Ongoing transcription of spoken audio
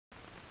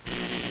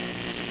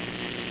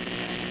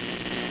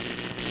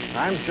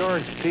I'm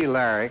George T.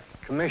 Larrick,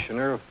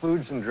 Commissioner of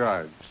Foods and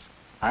Drugs.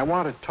 I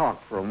want to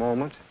talk for a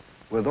moment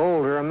with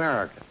older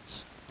Americans.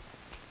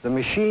 The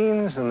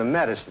machines and the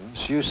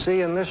medicines you see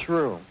in this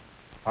room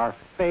are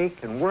fake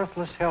and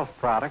worthless health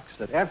products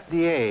that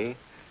FDA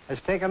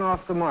has taken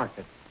off the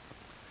market.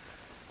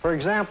 For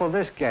example,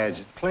 this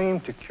gadget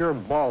claimed to cure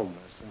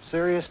baldness and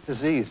serious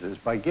diseases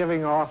by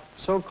giving off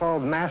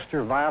so-called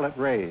master violet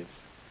rays.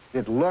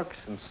 It looks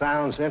and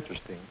sounds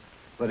interesting,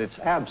 but it's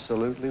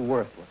absolutely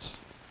worthless.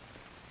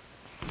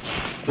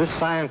 This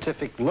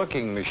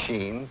scientific-looking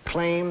machine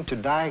claimed to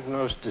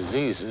diagnose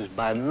diseases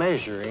by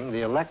measuring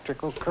the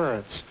electrical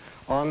currents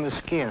on the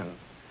skin.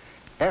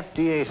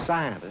 FDA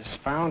scientists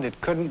found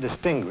it couldn't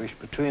distinguish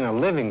between a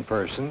living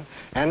person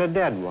and a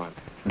dead one.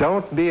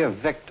 Don't be a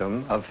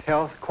victim of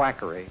health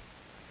quackery.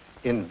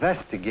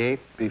 Investigate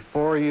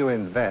before you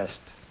invest.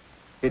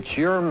 It's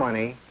your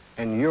money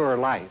and your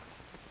life.